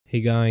Hey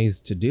guys,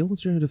 today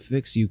let's learn how to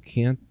fix you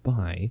can't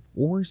buy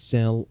or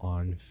sell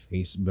on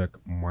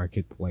Facebook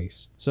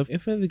Marketplace. So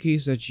if in the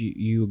case that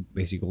you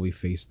basically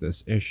face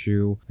this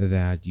issue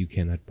that you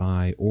cannot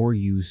buy or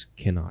you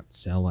cannot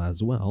sell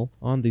as well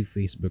on the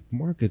Facebook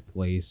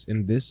Marketplace,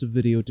 in this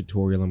video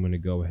tutorial I'm going to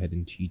go ahead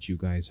and teach you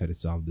guys how to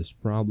solve this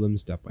problem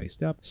step by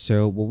step.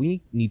 So what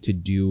we need to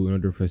do in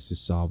order for us to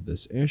solve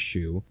this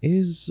issue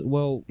is,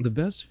 well, the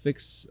best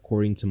fix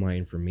according to my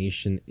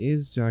information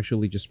is to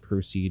actually just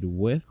proceed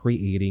with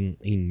creating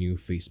a new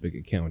Facebook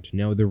account.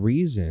 Now, the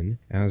reason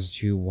as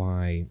to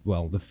why,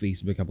 well, the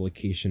Facebook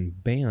application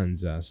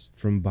bans us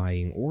from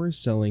buying or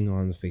selling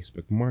on the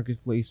Facebook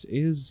Marketplace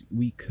is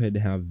we could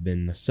have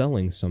been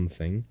selling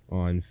something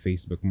on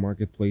Facebook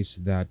Marketplace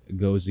that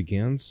goes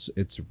against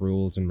its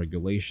rules and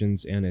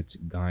regulations and its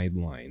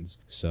guidelines.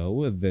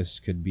 So this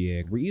could be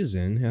a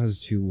reason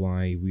as to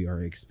why we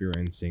are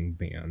experiencing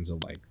bans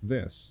like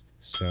this.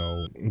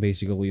 So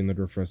basically, in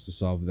order for us to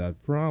solve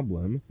that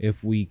problem,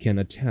 if we can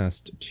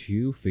attest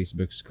to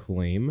Facebook's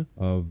claim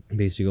of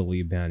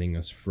basically banning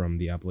us from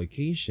the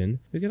application,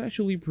 we can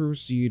actually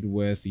proceed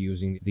with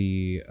using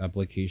the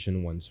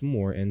application once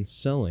more and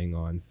selling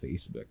on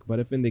Facebook. But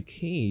if in the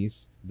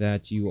case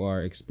that you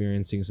are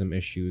experiencing some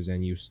issues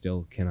and you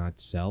still cannot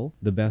sell,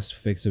 the best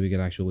fix that we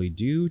can actually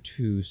do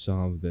to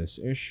solve this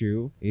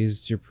issue is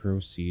to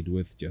proceed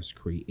with just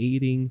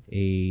creating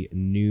a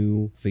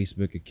new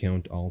Facebook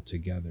account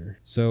altogether.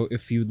 So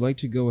if you'd like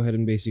to go ahead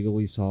and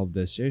basically solve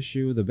this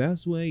issue, the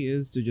best way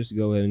is to just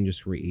go ahead and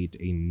just create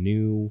a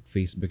new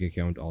Facebook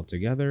account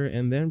altogether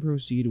and then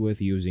proceed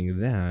with using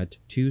that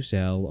to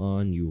sell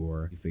on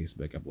your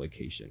Facebook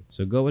application.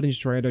 So go ahead and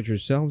just try it out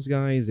yourselves,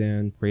 guys,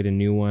 and create a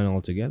new one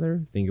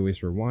altogether. Thank you guys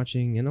for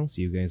watching, and I'll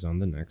see you guys on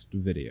the next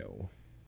video.